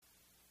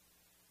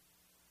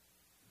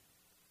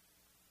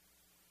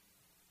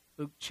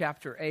Luke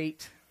chapter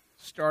 8,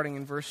 starting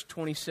in verse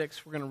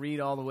 26. We're going to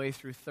read all the way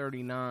through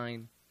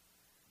 39.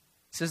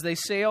 It says, they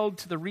sailed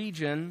to the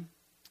region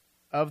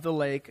of the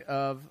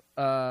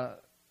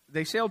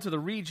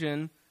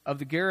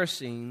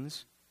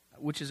Gerasenes,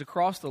 which is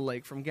across the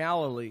lake from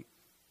Galilee.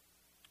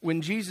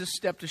 When Jesus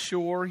stepped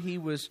ashore, he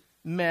was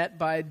met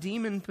by a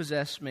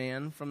demon-possessed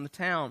man from the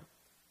town.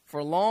 For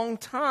a long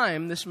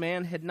time, this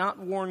man had not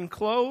worn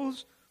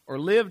clothes or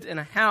lived in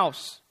a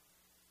house.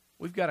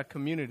 We've got a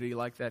community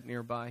like that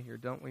nearby here,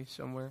 don't we,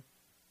 somewhere?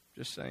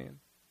 Just saying.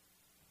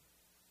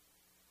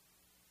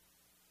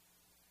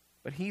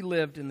 But he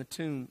lived in the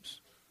tombs.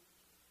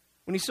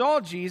 When he saw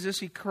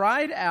Jesus, he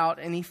cried out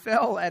and he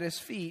fell at his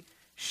feet,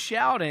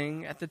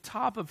 shouting at the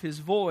top of his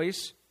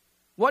voice,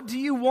 "What do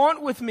you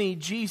want with me,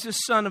 Jesus,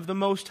 Son of the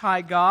Most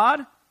High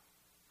God?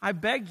 I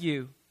beg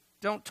you,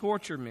 don't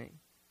torture me."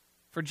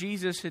 For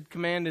Jesus had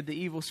commanded the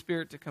evil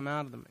spirit to come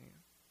out of the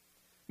man.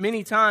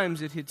 Many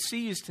times it had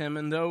seized him,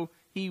 and though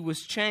he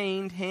was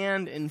chained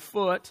hand and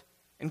foot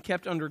and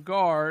kept under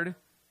guard,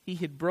 he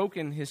had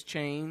broken his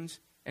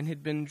chains and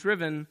had been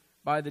driven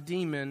by the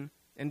demon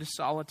into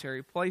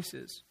solitary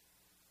places.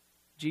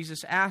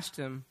 Jesus asked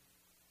him,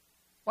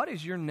 "What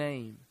is your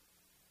name?"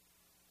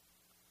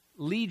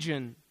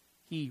 "Legion,"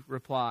 he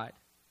replied,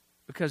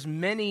 because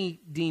many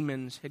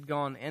demons had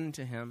gone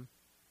into him,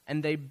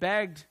 and they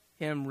begged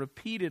him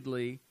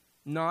repeatedly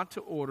not to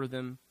order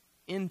them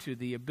into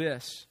the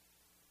abyss.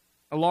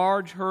 A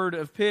large herd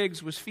of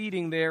pigs was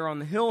feeding there on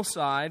the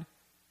hillside.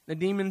 The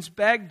demons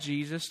begged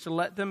Jesus to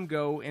let them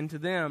go into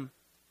them,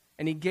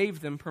 and he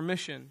gave them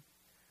permission.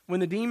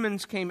 When the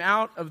demons came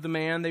out of the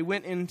man, they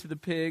went into the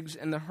pigs,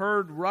 and the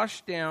herd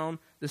rushed down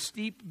the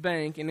steep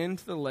bank and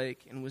into the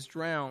lake and was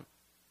drowned.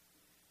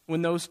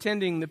 When those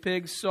tending the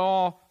pigs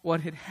saw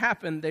what had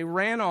happened, they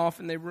ran off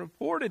and they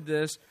reported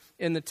this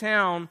in the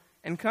town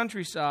and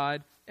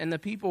countryside, and the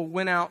people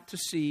went out to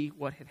see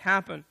what had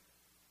happened.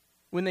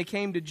 When they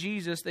came to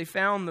Jesus, they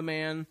found the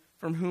man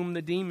from whom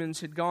the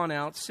demons had gone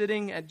out,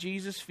 sitting at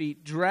Jesus'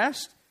 feet,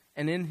 dressed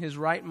and in his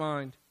right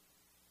mind.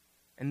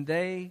 And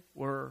they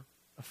were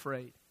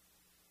afraid.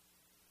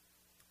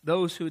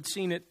 Those who had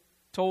seen it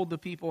told the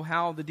people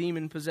how the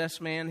demon-possessed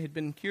man had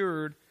been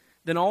cured.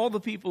 Then all the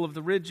people of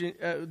the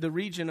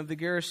region of the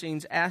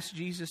Gerasenes asked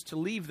Jesus to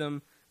leave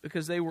them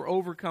because they were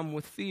overcome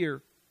with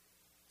fear.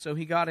 So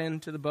he got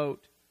into the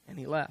boat and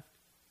he left.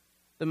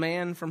 The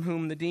man from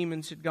whom the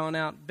demons had gone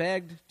out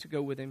begged to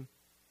go with him,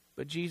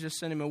 but Jesus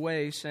sent him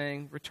away,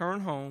 saying,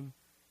 "Return home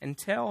and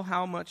tell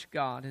how much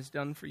God has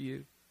done for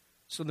you."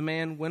 So the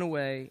man went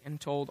away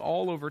and told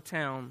all over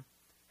town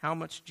how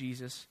much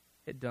Jesus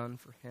had done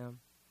for him.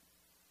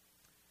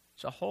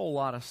 There's a whole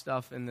lot of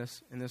stuff in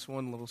this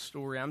one little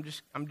story. I'm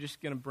just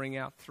going to bring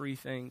out three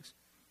things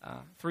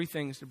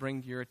to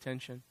bring to your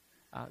attention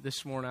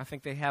this morning. I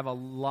think they have a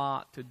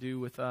lot to do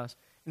with us.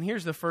 And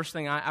here's the first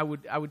thing I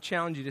would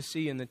challenge you to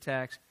see in the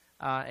text,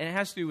 and it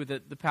has to do with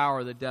the power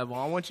of the devil.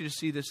 I want you to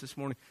see this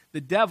morning.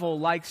 The devil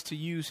likes to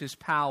use his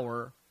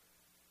power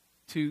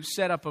to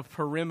set up a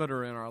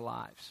perimeter in our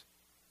lives.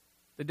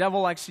 The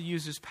devil likes to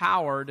use his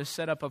power to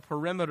set up a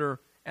perimeter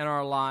in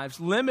our lives,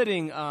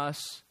 limiting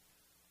us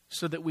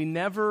so that we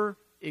never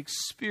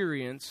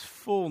experience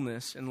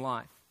fullness in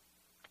life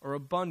or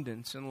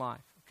abundance in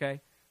life, okay?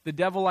 The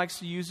devil likes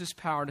to use his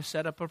power to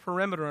set up a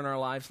perimeter in our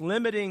lives,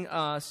 limiting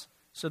us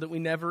so that we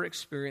never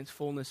experience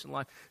fullness in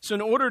life. So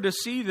in order to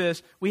see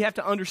this, we have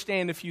to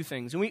understand a few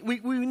things. And we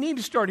need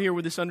to start here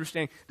with this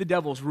understanding the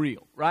devil's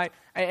real, right?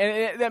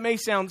 And that may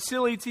sound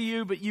silly to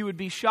you, but you would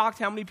be shocked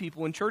how many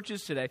people in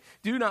churches today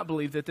do not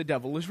believe that the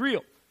devil is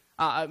real.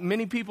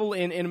 Many people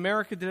in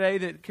America today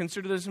that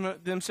consider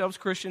themselves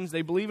Christians,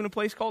 they believe in a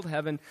place called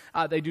heaven.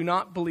 They do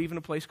not believe in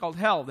a place called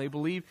hell. They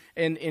believe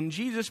in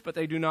Jesus, but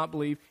they do not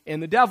believe in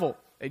the devil.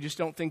 They just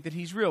don't think that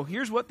he's real.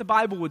 Here's what the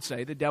Bible would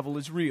say. The devil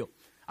is real.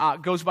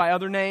 Goes by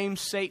other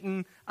names,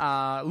 Satan,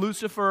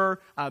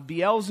 Lucifer,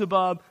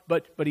 Beelzebub,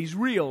 but he's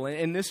real.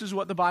 And this is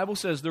what the Bible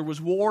says. There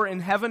was war in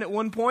heaven at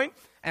one point,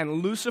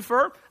 and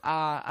Lucifer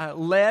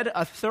led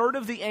a third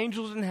of the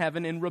angels in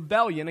heaven in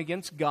rebellion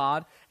against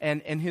God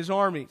and his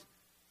armies.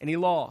 And he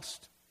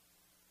lost.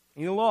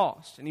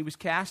 And he was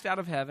cast out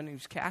of heaven. He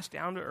was cast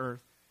down to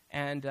earth.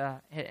 And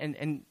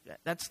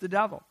that's the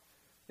devil.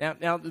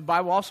 Now, the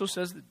Bible also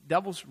says the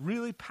devil's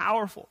really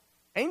powerful.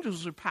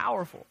 Angels are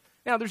powerful.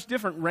 Now, there's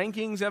different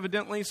rankings,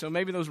 evidently, so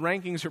maybe those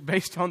rankings are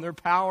based on their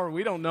power.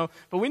 We don't know.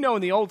 But we know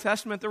in the Old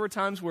Testament there were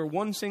times where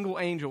one single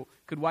angel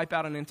could wipe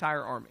out an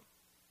entire army.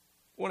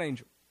 One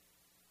angel,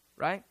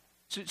 right?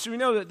 So we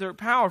know that they're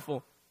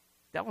powerful.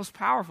 Devil's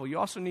powerful. You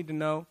also need to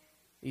know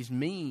he's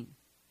mean.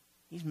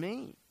 He's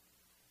mean.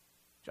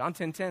 John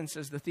 10:10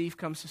 says the thief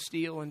comes to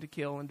steal and to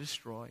kill and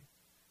destroy,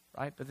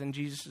 right? But then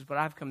Jesus says, "But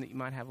I've come that you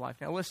might have life."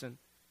 Now listen,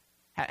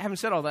 having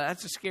said all that,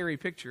 that's a scary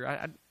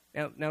picture.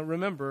 Now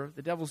remember,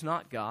 the devil's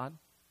not God.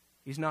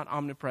 He's not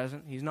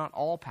omnipresent. He's not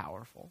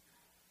all-powerful.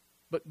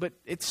 But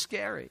it's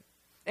scary.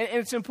 And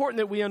it's important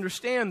that we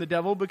understand the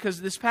devil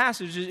because this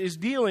passage is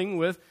dealing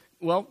with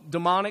well,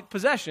 demonic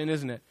possession,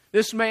 isn't it?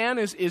 This man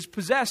is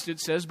possessed, it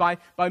says, by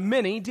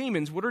many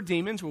demons. What are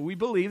demons? Well, we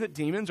believe that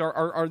demons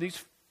are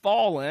these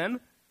fallen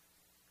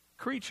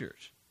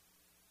creatures,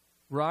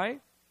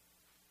 right?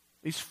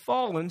 These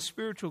fallen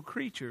spiritual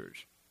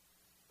creatures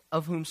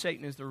of whom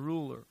Satan is the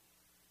ruler.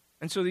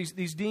 And so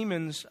these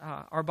demons,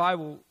 our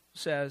Bible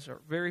says,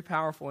 are very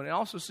powerful. And it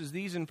also says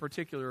these in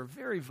particular are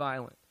very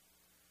violent.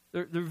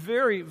 They're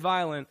very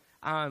violent,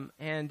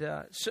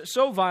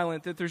 so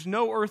violent that there's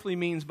no earthly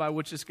means by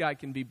which this guy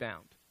can be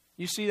bound.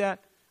 You see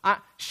that?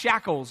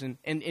 Shackles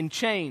and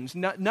chains.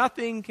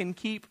 Nothing can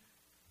keep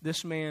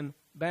this man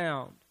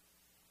bound.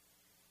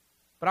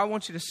 But I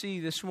want you to see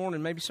this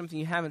morning, maybe something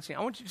you haven't seen.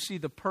 I want you to see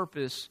the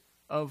purpose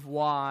of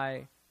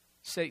why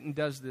Satan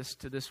does this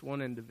to this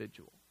one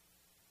individual.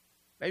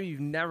 Maybe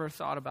you've never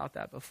thought about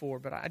that before,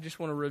 but I just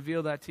want to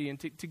reveal that to you. And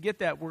to get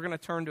that, we're going to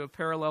turn to a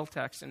parallel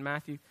text in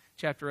Matthew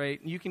chapter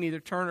 8. And you can either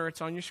turn or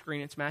it's on your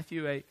screen. It's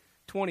Matthew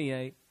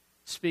 8:28,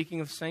 speaking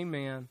of the same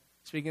man,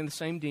 speaking of the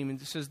same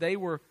demons. It says, they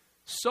were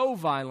so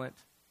violent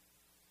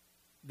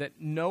that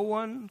no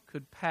one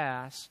could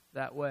pass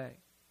that way.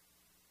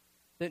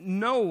 That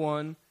no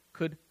one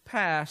could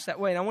pass that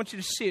way. And I want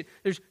you to see it.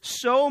 There's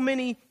so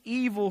many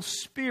evil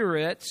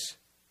spirits.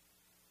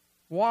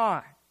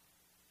 Why?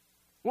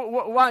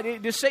 Why?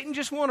 Does Satan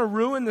just want to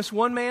ruin this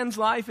one man's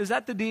life? Is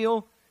that the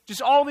deal?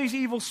 Just all these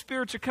evil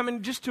spirits are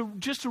coming just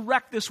to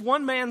wreck this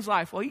one man's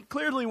life. Well, he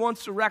clearly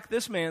wants to wreck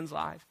this man's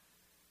life.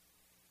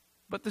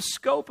 But the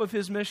scope of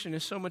his mission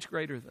is so much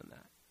greater than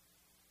that.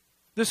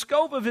 The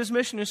scope of his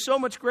mission is so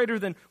much greater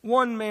than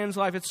one man's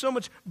life. It's so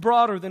much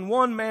broader than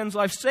one man's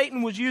life.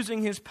 Satan was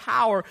using his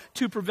power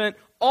to prevent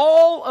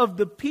all of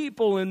the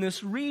people in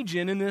this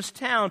region, in this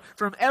town,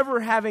 from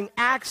ever having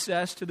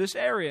access to this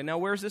area. Now,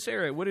 where's this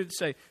area? What did it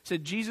say? It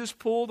said Jesus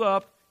pulled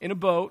up in a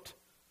boat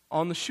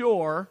on the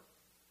shore,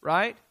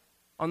 right?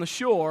 On the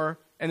shore,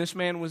 and this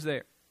man was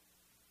there.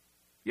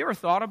 You ever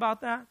thought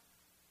about that?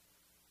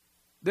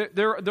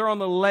 They're on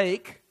the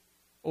lake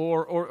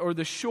or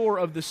the shore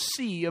of the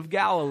Sea of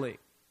Galilee.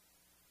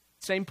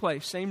 Same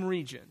place, same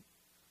region.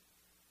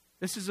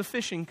 This is a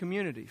fishing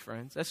community,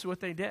 friends. That's what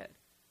they did.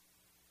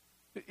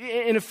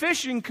 In a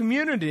fishing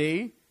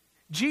community,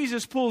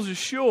 Jesus pulls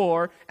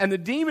ashore, and the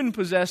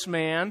demon-possessed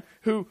man,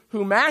 who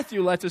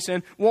Matthew lets us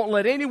in, won't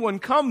let anyone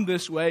come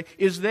this way,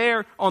 is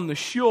there on the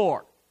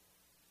shore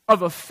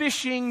of a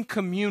fishing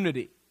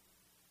community.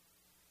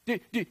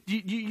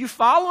 You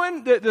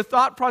following the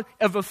thought process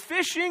of a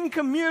fishing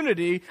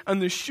community on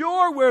the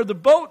shore where the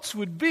boats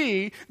would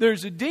be?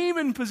 There's a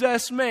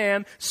demon-possessed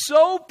man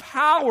so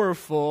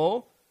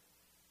powerful,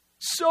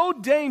 so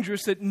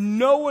dangerous that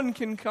no one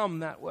can come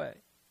that way.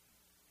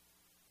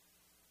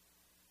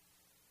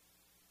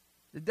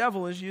 The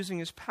devil is using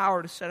his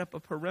power to set up a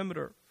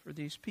perimeter for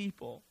these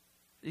people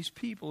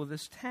of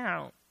this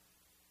town.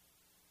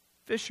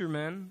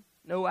 Fishermen,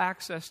 no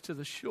access to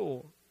the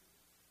shore.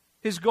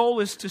 His goal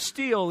is to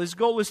steal. His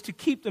goal is to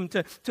keep them,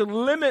 to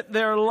limit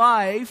their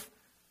life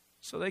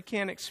so they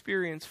can't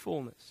experience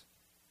fullness,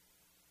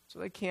 so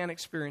they can't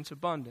experience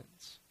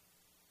abundance.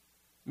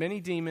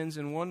 Many demons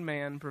in one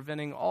man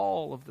preventing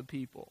all of the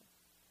people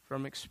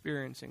from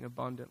experiencing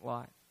abundant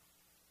life.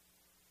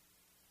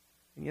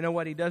 And you know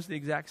what? He does the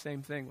exact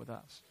same thing with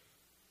us.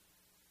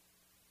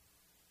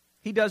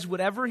 He does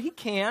whatever he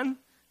can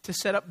to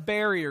set up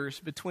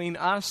barriers between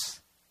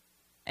us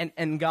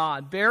and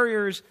God.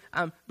 Barriers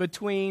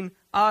between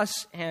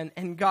us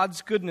and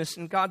God's goodness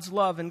and God's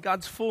love and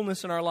God's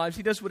fullness in our lives.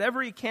 He does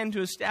whatever he can to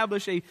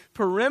establish a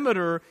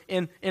perimeter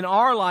in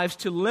our lives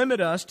to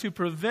limit us, to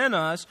prevent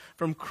us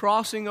from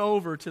crossing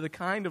over to the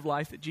kind of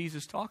life that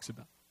Jesus talks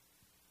about.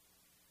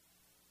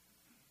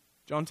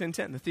 John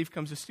 10:10, the thief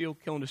comes to steal,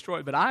 kill, and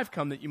destroy. But I've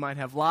come that you might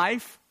have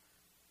life,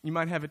 you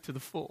might have it to the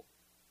full.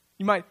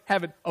 You might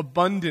have it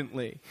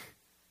abundantly.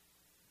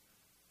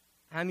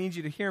 I need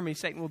you to hear me.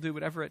 Satan will do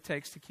whatever it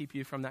takes to keep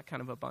you from that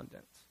kind of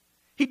abundance.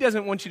 He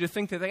doesn't want you to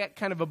think that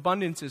kind of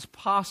abundance is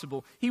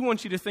possible. He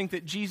wants you to think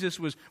that Jesus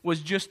was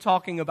just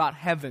talking about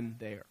heaven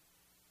there.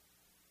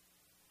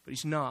 But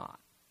he's not.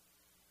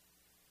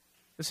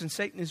 Listen,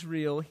 Satan is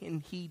real,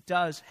 and he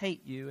does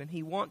hate you, and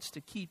he wants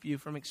to keep you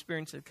from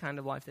experiencing the kind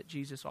of life that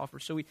Jesus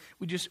offers. So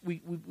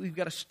we've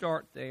got to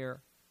start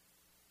there.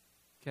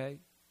 Okay?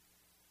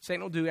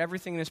 Satan will do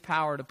everything in his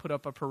power to put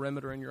up a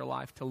perimeter in your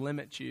life to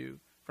limit you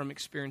from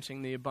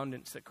experiencing the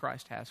abundance that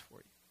Christ has for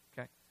you.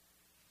 Okay?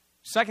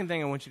 Second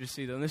thing I want you to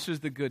see, though, and this is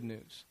the good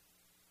news.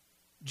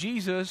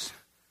 Jesus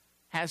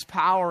has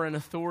power and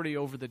authority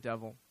over the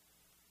devil.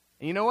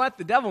 And you know what?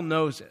 The devil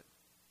knows it.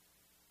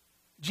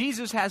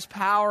 Jesus has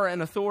power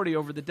and authority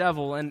over the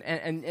devil, and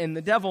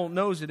the devil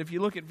knows it. If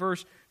you look at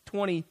verse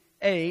 28,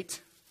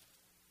 it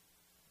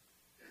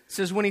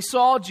says, when he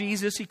saw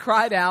Jesus, he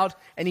cried out,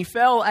 and he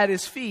fell at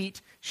his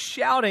feet,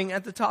 shouting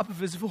at the top of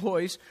his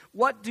voice,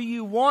 "What do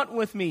you want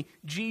with me,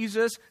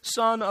 Jesus,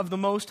 Son of the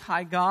Most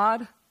High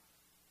God?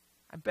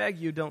 I beg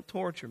you, don't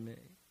torture me."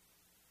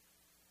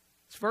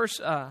 This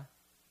verse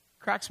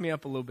cracks me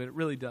up a little bit. It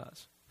really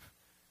does.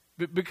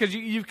 Because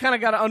you've kind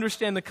of got to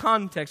understand the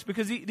context.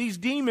 Because these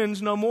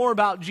demons know more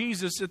about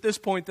Jesus at this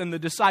point than the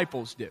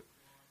disciples do.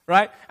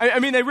 Right? I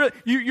mean, they really.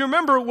 You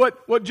remember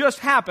what just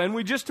happened.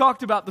 We just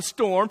talked about the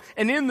storm.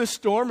 And in the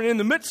storm, and in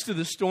the midst of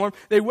the storm,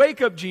 they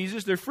wake up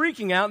Jesus. They're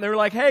freaking out. And they're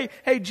like,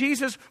 hey,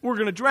 Jesus, we're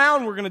going to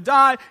drown. We're going to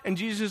die. And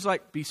Jesus is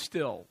like, be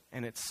still.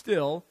 And it's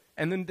still.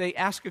 And then they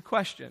ask a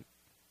question.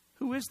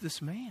 Who is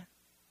this man?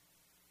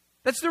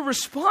 That's their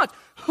response.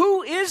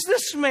 Who is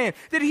this man?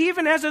 That he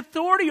even has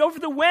authority over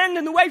the wind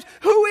and the waves.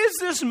 Who is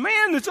this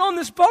man that's on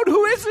this boat?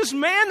 Who is this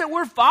man that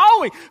we're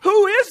following?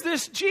 Who is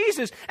this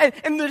Jesus?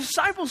 And the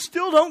disciples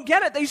still don't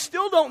get it. They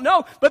still don't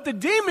know. But the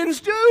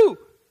demons do.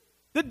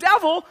 The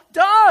devil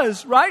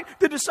does, right?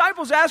 The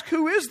disciples ask,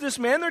 who is this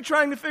man? They're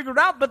trying to figure it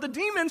out. But the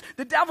demons,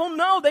 the devil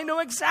know. They know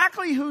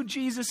exactly who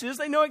Jesus is.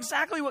 They know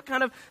exactly what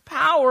kind of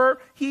power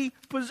he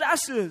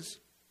possesses.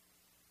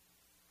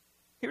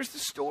 Here's the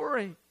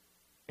story.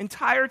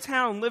 Entire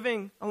town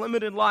living a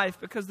limited life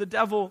because the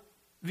devil,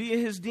 via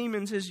his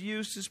demons, has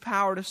used his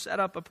power to set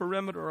up a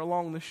perimeter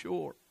along the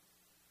shore.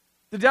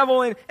 The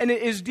devil and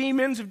his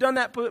demons have done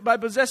that by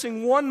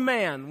possessing one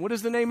man. What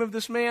is the name of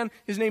this man?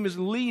 His name is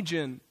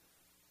Legion.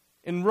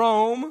 In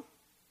Rome,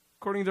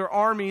 according to their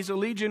armies, a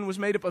legion was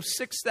made up of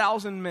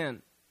 6,000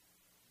 men.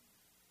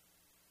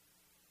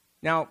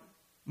 Now,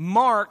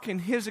 Mark, in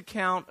his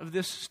account of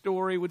this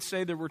story, would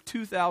say there were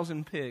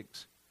 2,000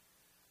 pigs.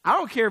 I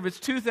don't care if it's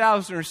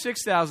 2,000 or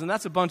 6,000,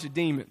 that's a bunch of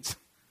demons.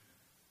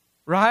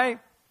 Right?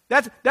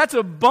 That's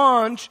a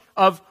bunch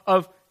of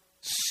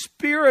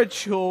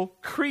spiritual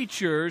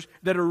creatures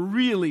that are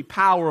really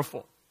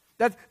powerful.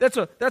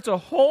 That's a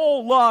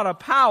whole lot of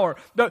power.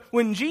 But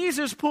when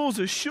Jesus pulls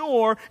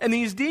ashore and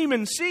these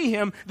demons see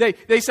him,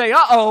 they say,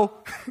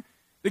 uh-oh,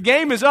 the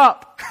game is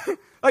up.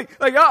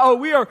 Like, uh-oh,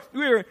 we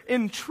are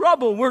in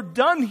trouble. We're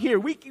done here.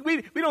 We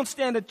don't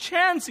stand a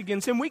chance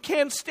against him. We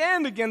can't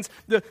stand against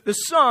the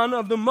Son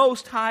of the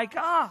Most High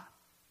God.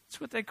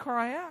 That's what they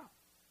cry out.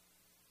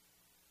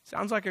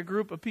 Sounds like a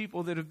group of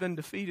people that have been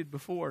defeated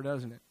before,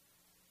 doesn't it?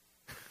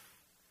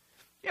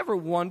 You ever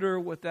wonder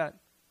what that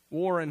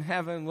war in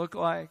heaven looked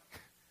like?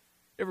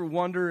 You ever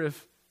wonder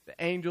if the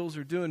angels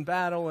are doing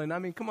battle? And I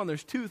mean, come on,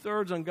 there's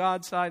 2/3 on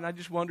God's side, and I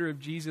just wonder if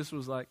Jesus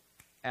was like,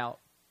 out.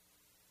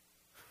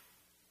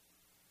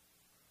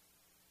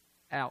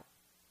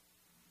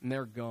 And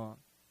they're gone.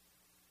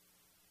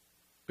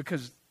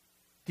 Because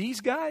these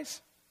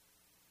guys,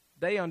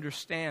 they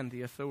understand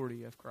the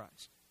authority of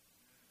Christ.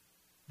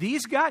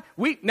 These guys,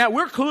 we're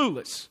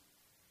clueless.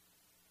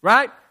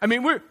 Right? I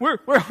mean, we're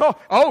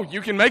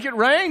you can make it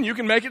rain, you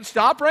can make it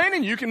stop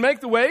raining, you can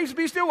make the waves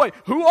be still. Wait,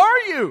 who are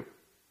you?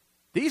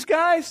 These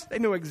guys, they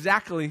know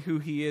exactly who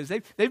he is.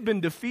 They've been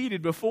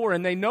defeated before,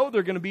 and they know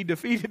they're going to be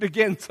defeated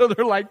again. So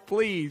they're like,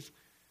 please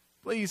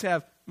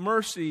have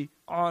mercy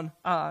on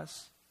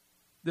us.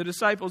 The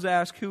disciples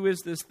ask, who is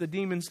this? The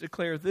demons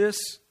declare,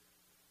 this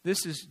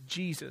is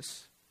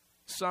Jesus,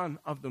 Son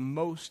of the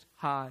Most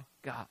High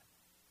God.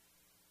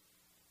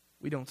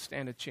 We don't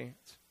stand a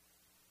chance.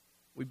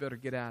 We better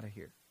get out of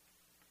here.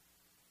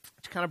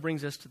 Which kind of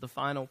brings us to the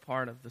final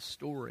part of the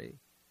story,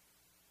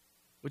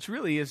 which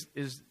really is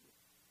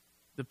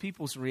the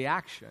people's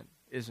reaction,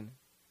 isn't it?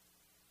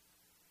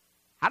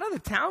 How do the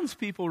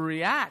townspeople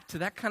react to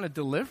that kind of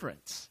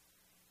deliverance?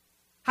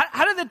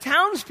 How do the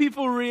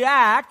townspeople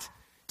react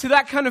to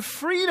that kind of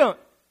freedom?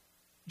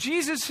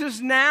 Jesus has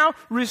now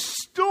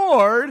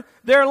restored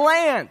their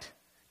land.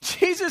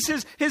 Jesus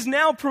has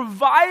now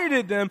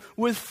provided them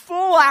with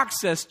full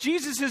access.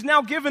 Jesus has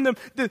now given them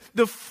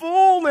the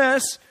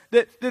fullness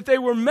that they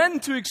were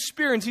meant to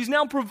experience. He's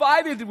now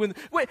provided them with.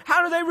 Wait,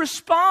 how do they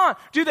respond?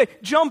 Do they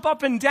jump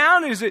up and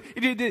down? Is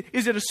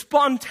it a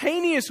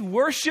spontaneous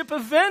worship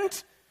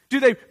event? Do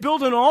they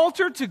build an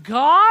altar to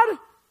God?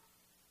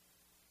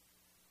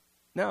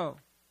 No.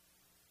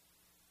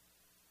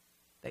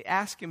 They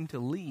ask him to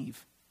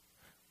leave.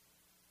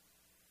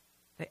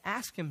 They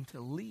ask him to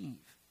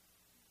leave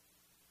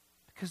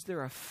because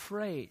they're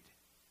afraid.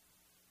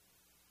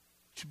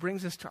 Which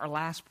brings us to our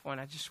last point.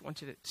 I just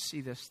want you to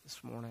see this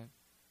morning.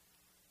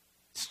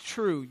 It's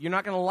true. You're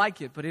not going to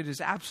like it, but it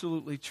is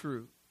absolutely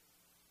true.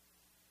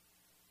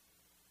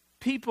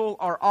 People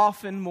are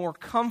often more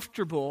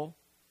comfortable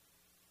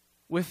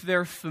with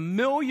their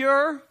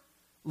familiar,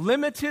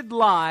 limited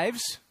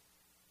lives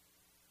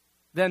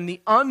than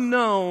the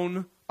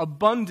unknown,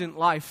 abundant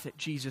life that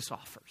Jesus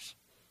offers.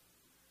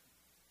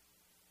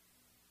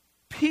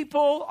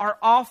 People are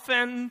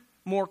often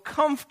more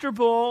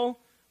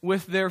comfortable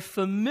with their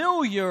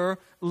familiar,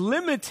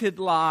 limited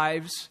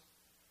lives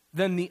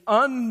than the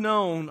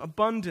unknown,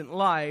 abundant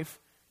life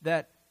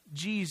that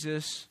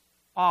Jesus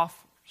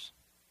offers.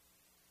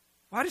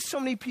 Why do so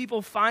many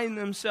people find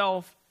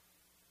themselves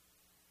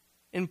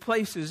in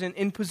places,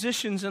 in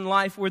positions in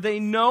life where they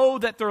know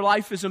that their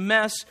life is a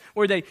mess,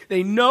 where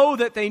they know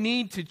that they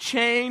need to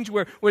change,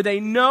 where they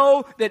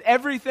know that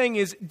everything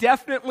is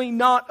definitely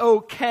not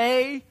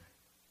okay,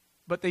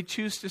 but they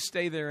choose to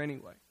stay there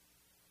anyway?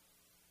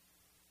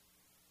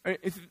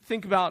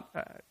 Think about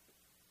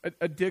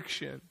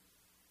addiction.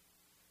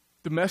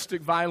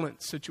 domestic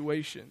violence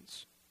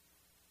situations,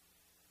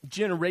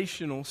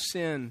 generational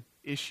sin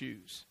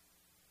issues.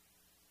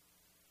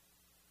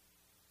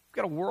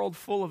 We've got a world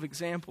full of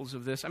examples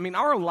of this. I mean,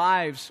 our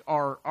lives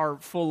are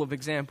full of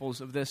examples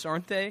of this,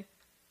 aren't they?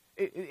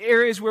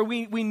 Areas where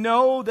we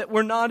know that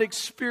we're not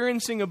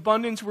experiencing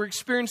abundance, we're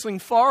experiencing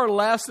far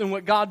less than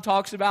what God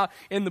talks about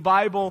in the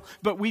Bible,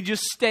 but we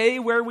just stay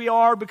where we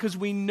are because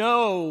we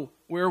know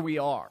where we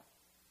are.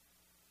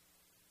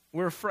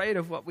 We're afraid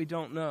of what we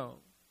don't know.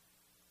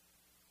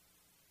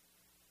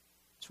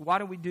 So why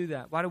do we do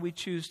that? Why do we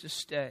choose to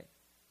stay?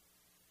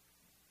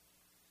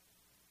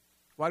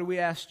 Why do we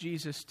ask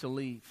Jesus to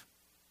leave?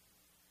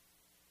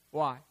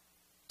 Why?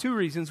 Two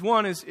reasons.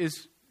 One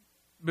is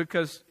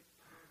because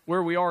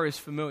where we are is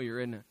familiar,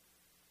 isn't it?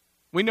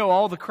 We know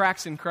all the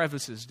cracks and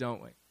crevices,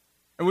 don't we?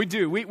 And we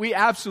do. We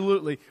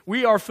absolutely,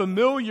 we are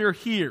familiar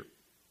here,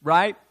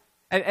 right?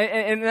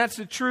 And that's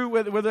the true,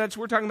 whether that's,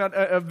 we're talking about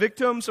a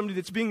victim, somebody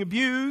that's being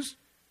abused,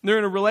 they're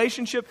in a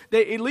relationship,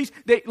 at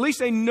least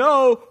they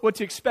know what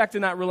to expect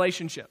in that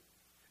relationship.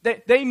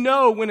 They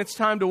know when it's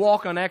time to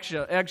walk on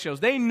eggshells.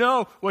 They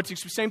know what to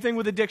expect. Same thing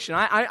with addiction.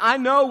 I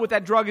know what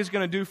that drug is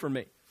going to do for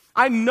me.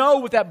 I know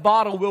what that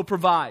bottle will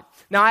provide.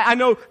 Now, I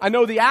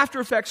know the after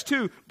effects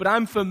too, but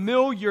I'm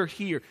familiar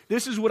here.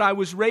 This is what I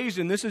was raised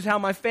in. This is how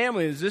my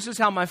family is. This is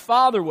how my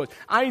father was.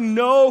 I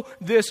know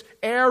this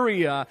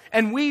area,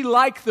 and we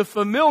like the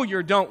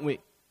familiar, don't we?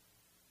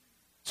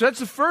 So that's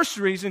the first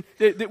reason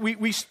that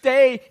we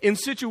stay in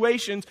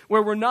situations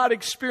where we're not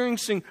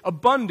experiencing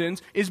abundance,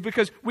 is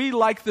because we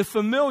like the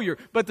familiar.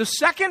 But the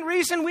second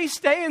reason we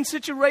stay in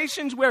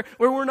situations where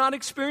we're not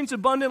experiencing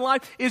abundant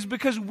life is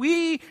because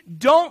we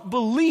don't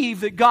believe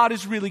that God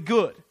is really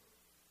good.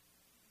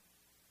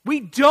 We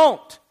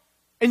don't.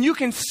 And you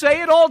can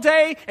say it all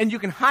day, and you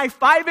can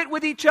high-five it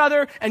with each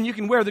other, and you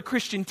can wear the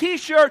Christian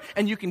t-shirt,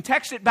 and you can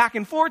text it back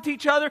and forth to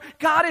each other.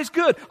 God is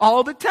good.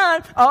 All the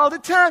time,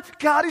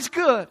 God is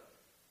good.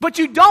 But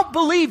you don't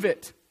believe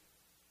it.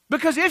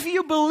 Because if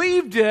you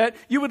believed it,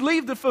 you would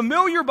leave the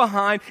familiar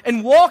behind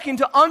and walk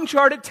into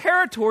uncharted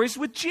territories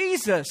with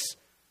Jesus.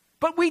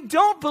 But we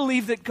don't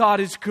believe that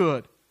God is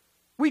good.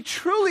 We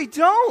truly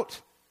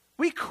don't.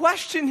 We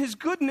question His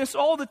goodness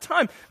all the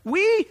time.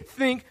 We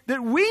think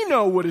that we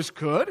know what is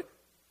good.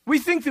 We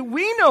think that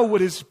we know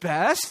what is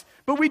best,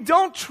 but we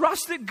don't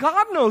trust that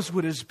God knows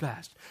what is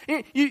best.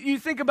 You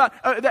think about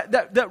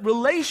that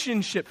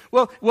relationship.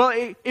 Well,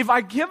 if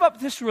I give up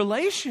this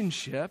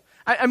relationship,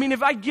 I mean,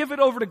 if I give it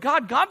over to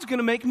God, God's going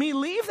to make me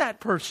leave that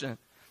person.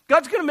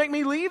 God's going to make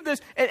me leave this,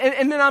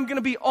 and then I'm going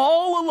to be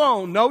all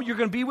alone. No, you're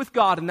going to be with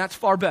God, and that's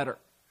far better.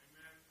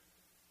 Amen.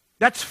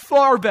 That's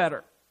far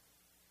better.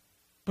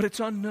 But it's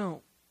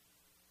unknown.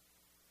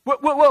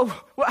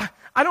 Well,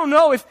 I don't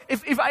know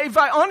if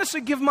I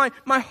honestly give my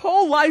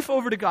whole life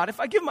over to God, if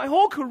I give my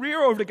whole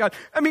career over to God,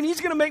 I mean,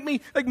 He's going to make me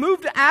like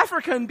move to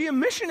Africa and be a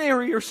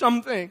missionary or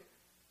something.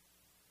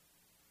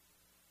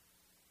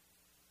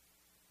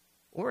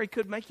 Or He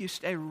could make you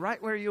stay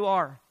right where you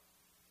are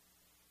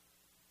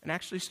and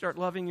actually start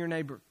loving your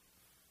neighbor.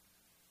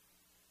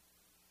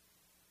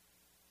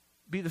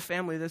 Be the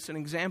family that's an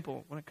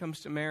example when it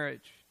comes to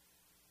marriage,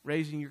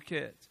 raising your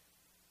kids.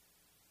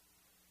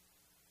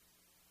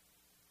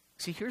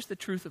 See, here's the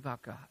truth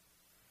about God.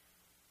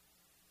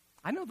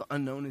 I know the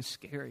unknown is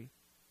scary,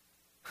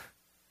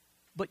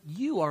 but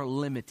you are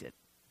limited.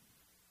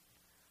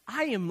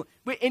 And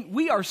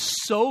we are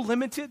so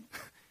limited.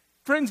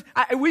 Friends,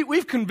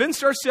 we've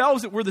convinced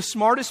ourselves that we're the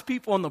smartest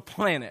people on the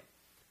planet.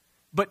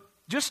 But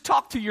just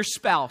talk to your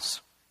spouse,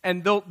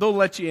 and they'll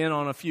let you in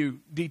on a few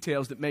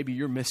details that maybe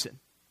you're missing.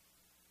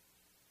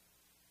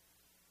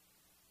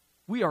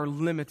 We are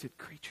limited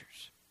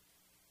creatures.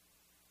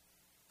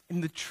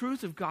 And the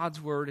truth of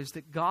God's Word is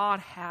that God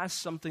has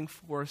something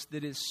for us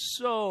that is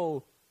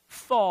so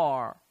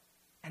far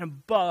and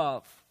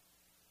above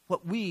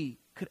what we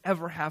could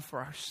ever have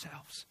for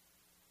ourselves.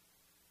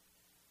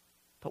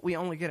 But we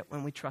only get it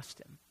when we trust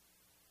Him.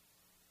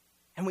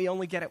 And we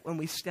only get it when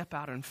we step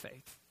out in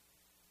faith.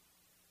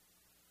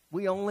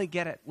 We only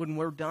get it when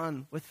we're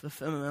done with the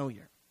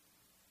familiar.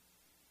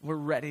 We're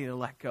ready to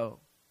let go.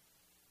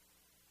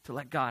 To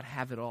let God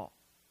have it all.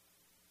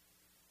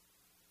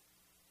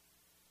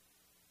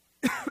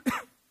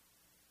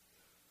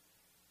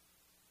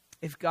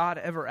 If God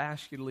ever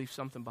asks you to leave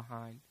something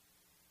behind,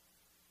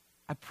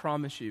 I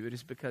promise you it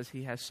is because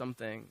He has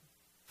something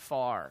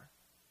far,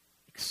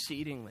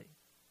 exceedingly,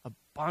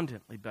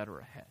 abundantly better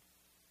ahead.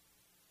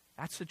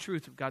 That's the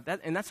truth of God.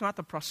 And that's not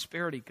the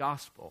prosperity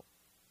gospel.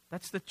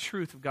 That's the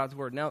truth of God's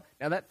Word. Now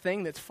that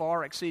thing that's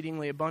far,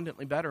 exceedingly,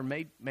 abundantly better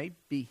may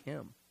be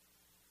Him.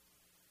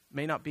 It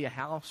may not be a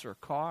house or a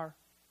car.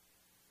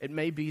 It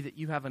may be that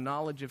you have a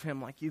knowledge of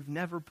Him like you've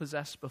never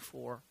possessed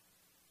before.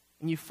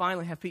 And you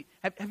finally have peace.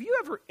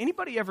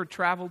 Anybody ever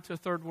traveled to a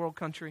third world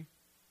country?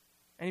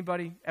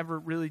 Anybody ever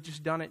really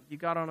just done it? You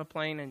got on a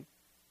plane and...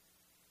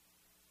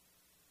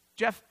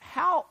 Jeff,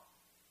 how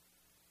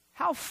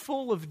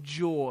full of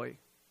joy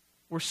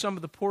were some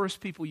of the poorest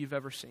people you've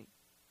ever seen?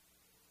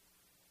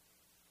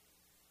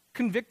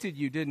 Convicted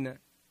you, didn't it?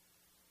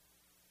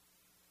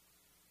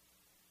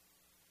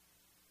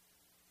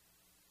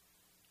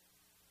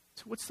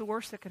 So what's the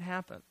worst that could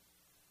happen?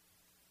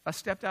 If I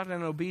stepped out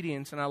in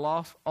obedience and I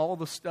lost all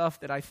the stuff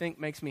that I think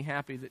makes me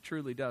happy that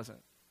truly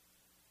doesn't,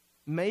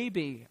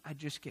 maybe I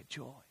just get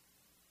joy.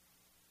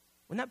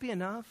 Wouldn't that be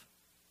enough?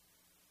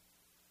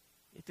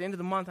 At the end of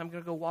the month, I'm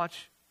going to go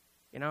watch,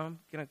 I'm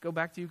going to go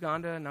back to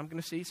Uganda and I'm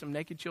going to see some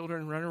naked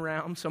children running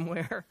around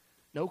somewhere,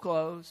 no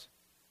clothes.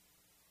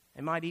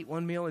 They might eat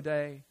one meal a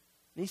day.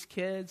 These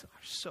kids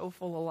are so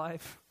full of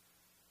life.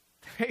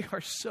 They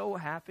are so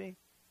happy,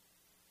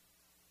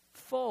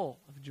 full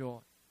of joy.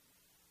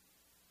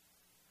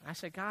 And I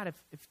say, God,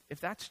 if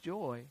that's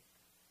joy,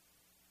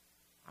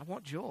 I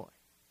want joy.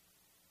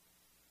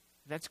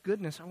 If that's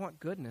goodness, I want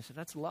goodness. If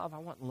that's love, I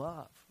want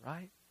love,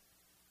 right?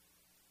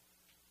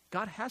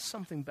 God has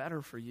something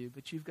better for you,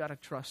 but you've got to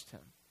trust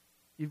Him.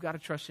 You've got to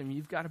trust Him.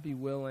 You've got to be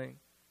willing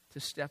to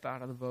step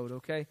out of the boat,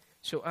 okay?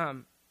 So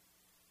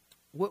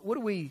what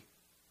do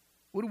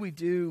we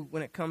do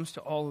when it comes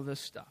to all of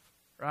this stuff,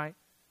 right?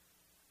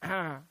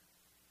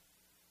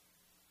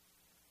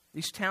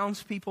 These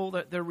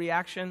townspeople, their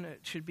reaction, it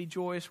should be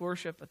joyous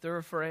worship, but they're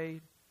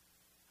afraid.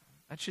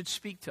 That should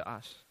speak to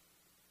us.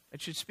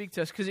 It should speak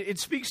to us because it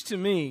speaks to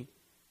me.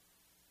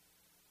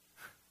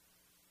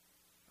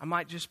 I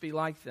might just be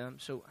like them.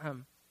 So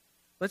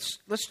let's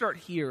start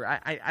here.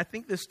 I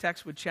think this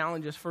text would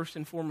challenge us first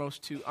and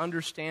foremost to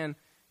understand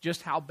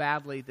just how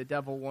badly the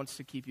devil wants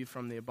to keep you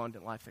from the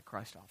abundant life that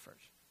Christ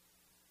offers.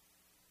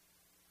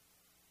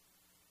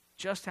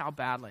 Just how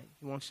badly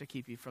he wants to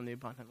keep you from the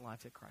abundant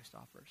life that Christ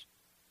offers.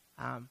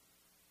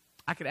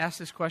 I could ask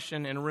this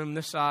question in a room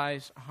this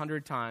size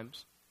 100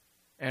 times,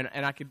 and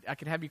I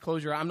could have you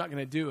close your eyes. I'm not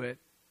going to do it,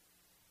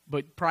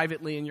 but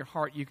privately in your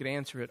heart you could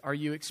answer it. Are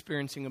you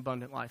experiencing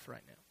abundant life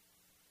right now?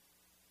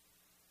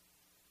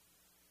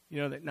 You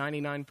know that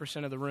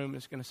 99% of the room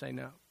is going to say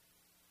no.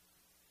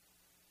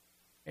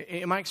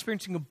 Am I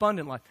experiencing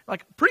abundant life?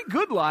 Like, pretty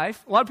good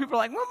life. A lot of people are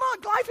like, well, my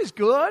life is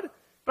good.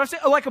 But I say,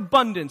 like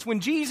abundance. When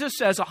Jesus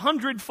says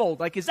 100-fold,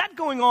 like, is that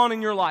going on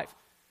in your life?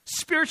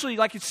 Spiritually,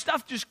 like, is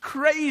stuff just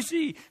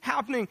crazy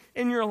happening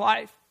in your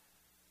life?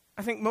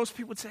 I think most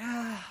people would say,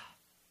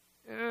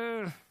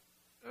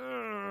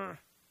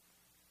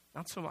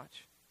 not so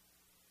much.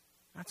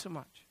 Not so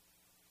much.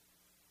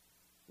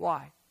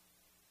 Why?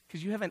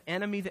 Because you have an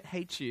enemy that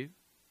hates you.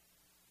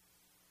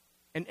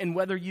 And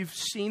whether you've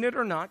seen it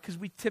or not, because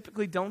we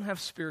typically don't have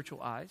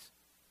spiritual eyes,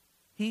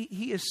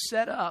 he has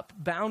set up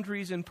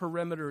boundaries and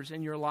perimeters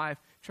in your life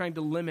trying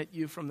to limit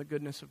you from the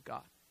goodness of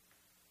God.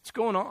 It's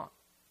going on.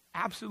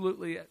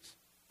 Absolutely is.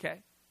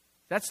 Okay?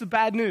 That's the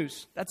bad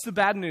news. That's the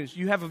bad news.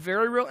 You have a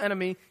very real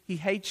enemy. He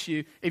hates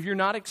you. If you're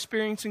not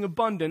experiencing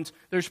abundance,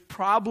 there's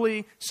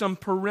probably some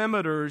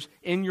perimeters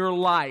in your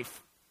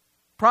life.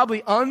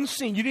 Probably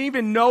unseen. You didn't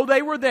even know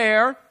they were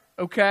there.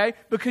 Okay?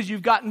 Because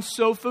you've gotten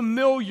so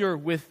familiar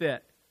with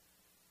it.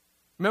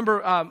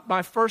 Remember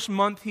my first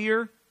month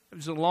here? It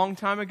was a long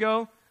time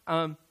ago.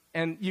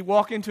 And you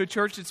walk into a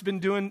church that's been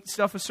doing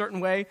stuff a certain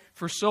way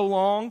for so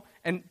long,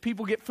 and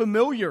people get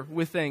familiar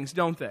with things,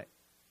 don't they?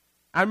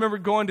 I remember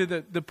going to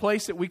the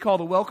place that we call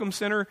the Welcome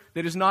Center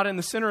that is not in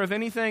the center of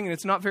anything, and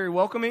it's not very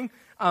welcoming.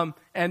 But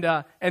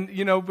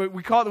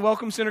we call it the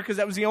Welcome Center because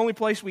that was the only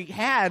place we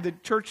had. The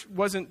church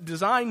wasn't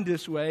designed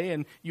this way,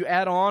 and you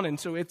add on, and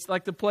so it's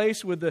like the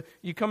place with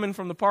you come in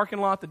from the parking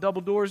lot, the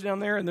double doors down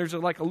there, and there's a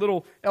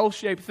little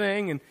L-shaped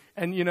thing, and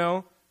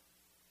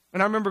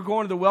I remember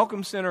going to the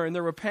Welcome Center, and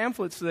there were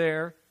pamphlets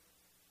there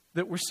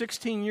that were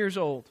 16 years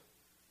old.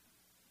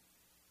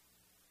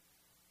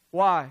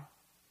 Why?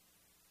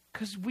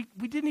 Because we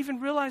didn't even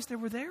realize they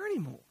were there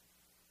anymore.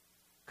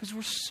 Because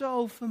we're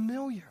so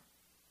familiar.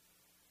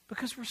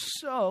 Because we're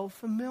so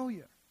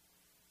familiar.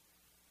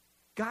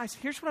 Guys,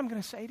 here's what I'm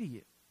going to say to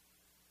you.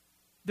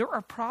 There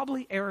are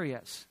probably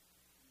areas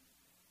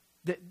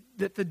that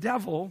the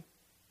devil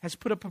has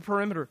put up a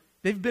perimeter.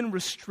 They've been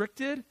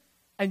restricted,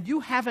 and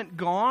you haven't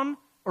gone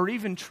or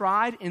even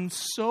tried in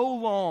so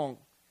long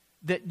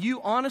that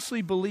you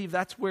honestly believe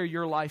that's where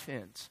your life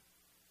ends.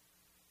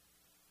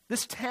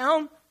 This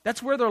town,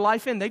 that's where their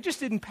life ends. They just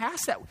didn't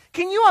pass that way.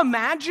 Can you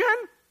imagine?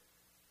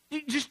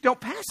 You just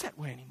don't pass that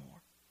way anymore.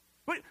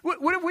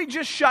 What if we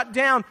just shut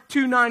down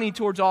 290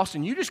 towards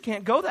Austin? You just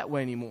can't go that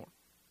way anymore.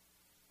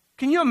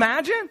 Can you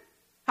imagine?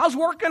 How's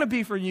work going to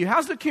be for you?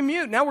 How's the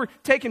commute? Now we're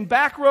taking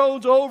back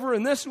roads over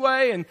and this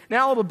way, and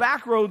now all the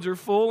back roads are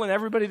full, and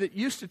everybody that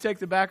used to take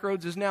the back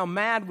roads is now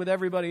mad with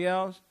everybody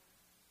else.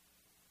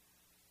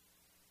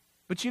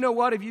 But you know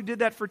what? If you did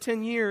that for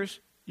 10 years,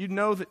 you'd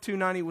know that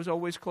 290 was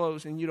always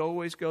closed, and you'd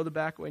always go the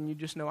back way, and you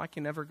just know, I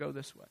can never go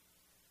this way.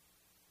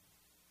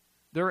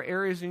 There are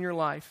areas in your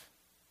life,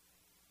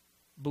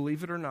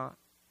 believe it or not,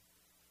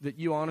 that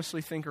you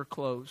honestly think are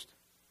closed,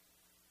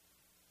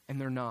 and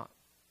they're not.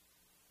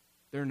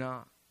 They're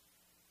not.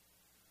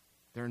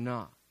 They're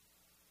not.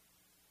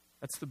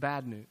 That's the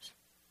bad news.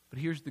 But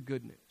here's the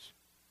good news.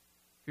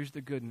 Here's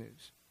the good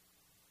news.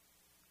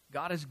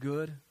 God is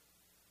good.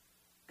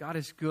 God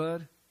is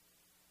good.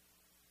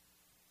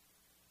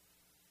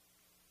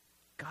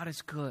 God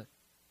is good.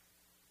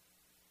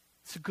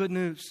 It's the good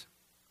news.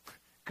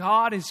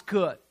 God is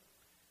good.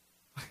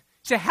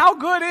 Say, how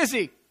good is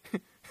he?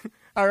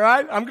 All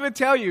right, I'm going to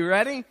tell you,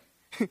 ready?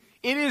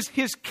 It is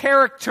his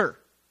character.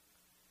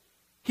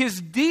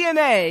 His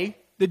DNA,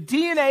 the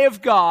DNA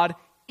of God,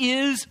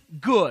 is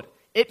good.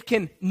 It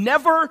can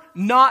never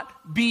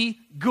not be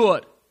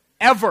good.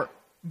 Ever.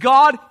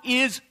 God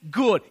is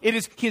good. It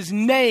is his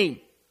name.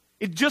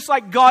 It's just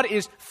like God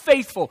is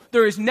faithful.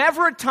 There is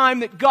never a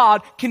time that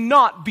God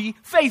cannot be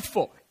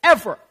faithful.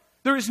 Ever.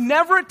 There is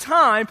never a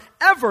time,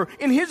 ever,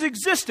 in his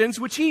existence,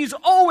 which he is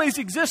always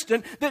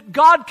existent, that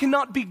God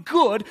cannot be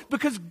good,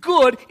 because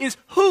good is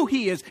who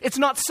he is. It's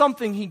not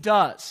something he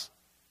does.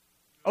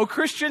 Oh,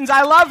 Christians,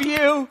 I love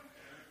you.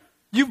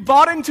 You've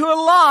bought into a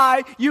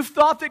lie. You've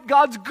thought that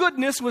God's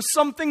goodness was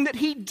something that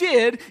he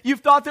did. You've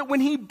thought that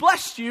when he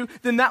blessed you,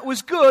 then that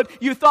was good.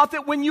 You thought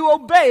that when you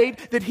obeyed,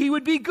 that he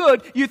would be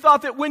good. You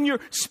thought that when your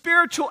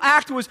spiritual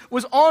act was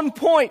on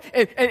point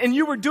and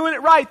you were doing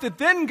it right, that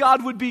then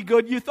God would be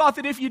good. You thought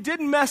that if you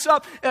didn't mess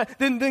up,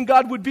 then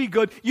God would be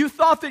good. You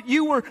thought that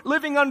you were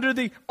living under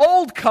the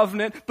old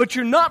covenant, but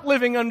you're not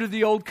living under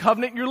the old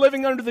covenant. You're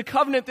living under the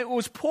covenant that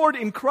was poured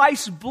in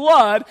Christ's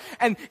blood,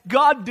 and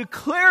God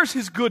declares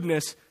his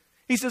goodness.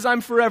 He says,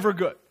 I'm forever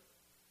good.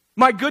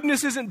 My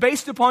goodness isn't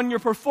based upon your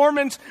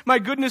performance. My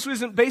goodness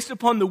isn't based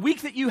upon the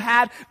week that you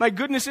had. My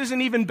goodness isn't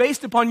even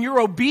based upon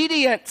your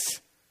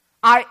obedience.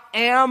 I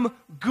am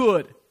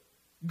good.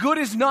 Good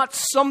is not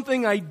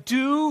something I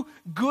do.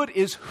 Good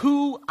is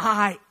who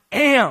I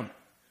am.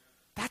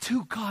 That's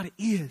who God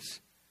is.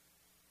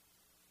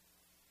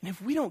 And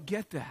if we don't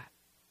get that,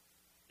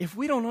 if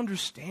we don't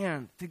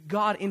understand that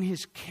God in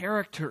his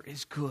character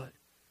is good,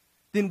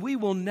 then we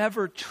will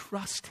never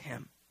trust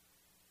him.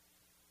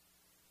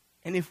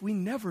 And if we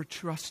never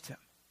trust him,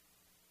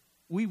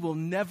 we will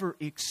never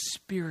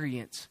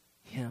experience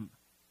him.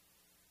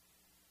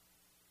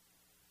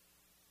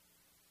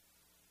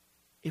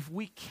 If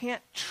we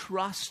can't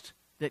trust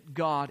that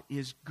God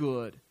is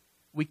good,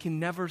 we can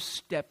never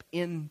step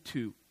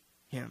into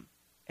him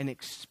and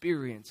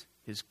experience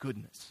his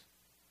goodness.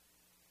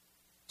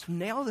 So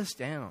nail this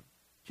down.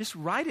 Just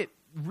write it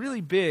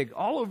really big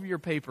all over your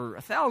paper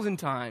 1,000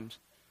 times.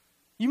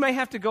 You may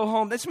have to go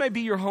home. This may be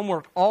your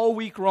homework all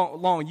week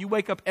long. You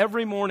wake up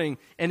every morning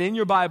and in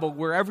your Bible,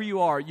 wherever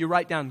you are, you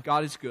write down,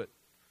 God is good.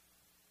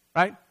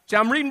 Right? Say,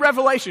 I'm reading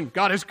Revelation.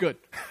 God is good.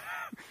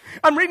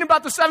 I'm reading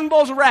about the 7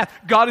 bowls of wrath.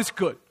 God is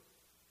good.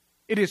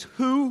 It is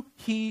who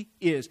he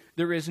is.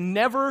 There is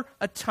never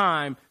a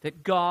time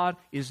that God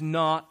is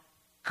not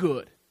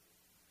good.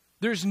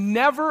 There's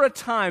never a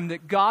time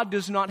that God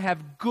does not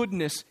have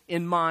goodness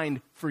in mind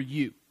for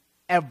you.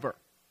 Ever.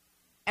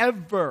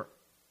 Ever.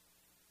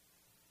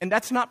 And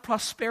that's not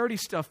prosperity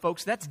stuff,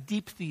 folks. That's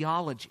deep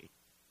theology.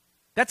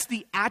 That's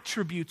the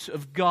attributes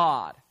of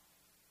God.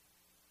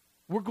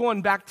 We're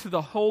going back to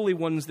the holy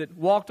ones that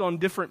walked on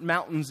different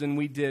mountains than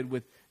we did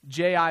with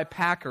J.I.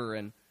 Packer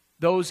and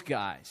those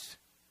guys.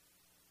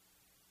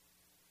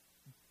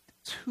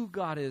 It's who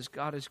God is.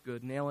 God is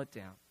good. Nail it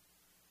down.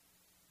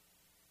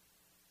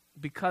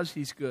 Because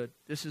he's good,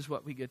 this is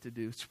what we get to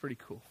do. It's pretty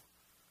cool.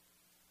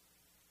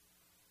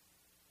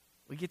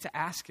 We get to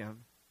ask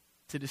him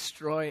to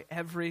destroy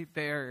every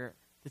barrier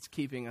that's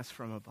keeping us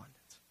from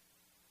abundance.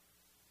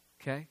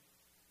 Okay?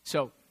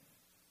 So,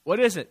 what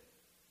is it?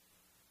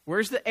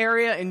 Where's the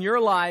area in your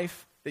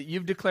life that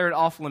you've declared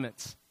off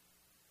limits?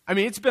 I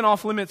mean, it's been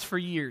off limits for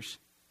years.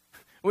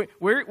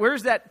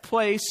 Where's that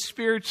place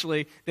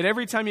spiritually that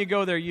every time you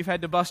go there, you've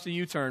had to bust a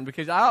U-turn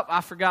because,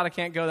 I forgot I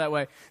can't go that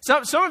way.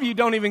 Some of you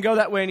don't even go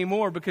that way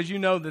anymore because you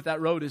know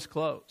that road is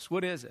closed.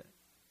 What is it?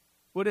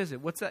 What is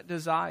it? What's that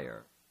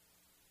desire?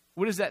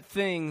 What is that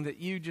thing that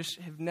you just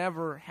have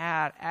never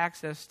had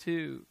access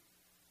to?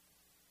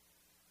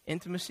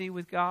 Intimacy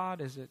with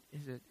God? Is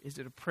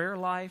it a prayer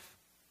life?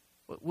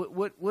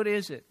 What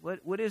is it?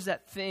 What is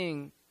that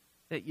thing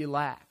that you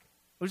lack?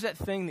 What is that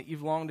thing that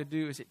you've longed to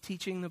do? Is it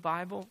teaching the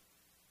Bible?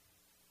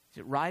 Is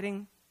it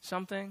writing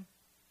something?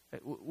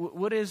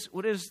 What is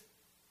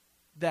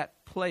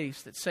that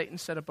place that Satan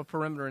set up a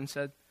perimeter and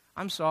said,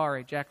 I'm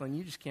sorry, Jacqueline,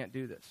 you just can't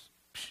do this.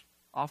 Psh,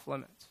 off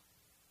limits.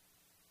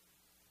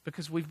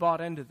 Because we've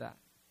bought into that.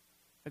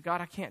 But God,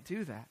 I can't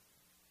do that.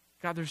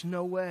 God, there's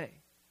no way.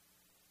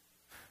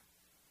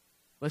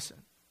 Listen,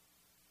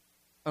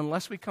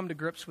 unless we come to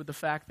grips with the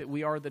fact that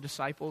we are the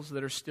disciples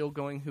that are still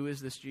going, who is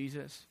this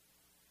Jesus?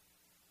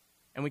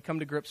 And we come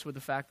to grips with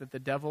the fact that the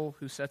devil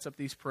who sets up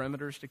these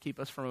perimeters to keep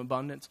us from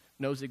abundance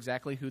knows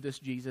exactly who this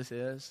Jesus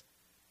is.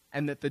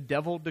 And that the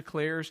devil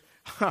declares,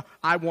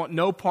 I want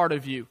no part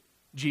of you,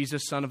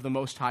 Jesus, Son of the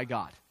Most High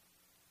God.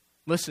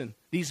 Listen,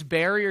 these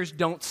barriers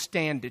don't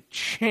stand a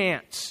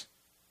chance.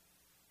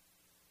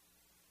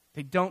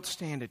 They don't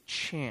stand a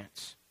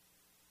chance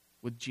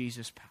with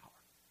Jesus' power.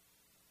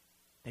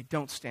 They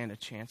don't stand a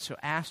chance. So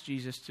ask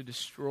Jesus to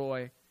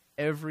destroy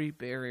every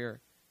barrier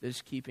that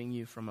is keeping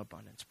you from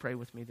abundance. Pray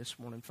with me this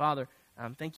morning. Father, thank you.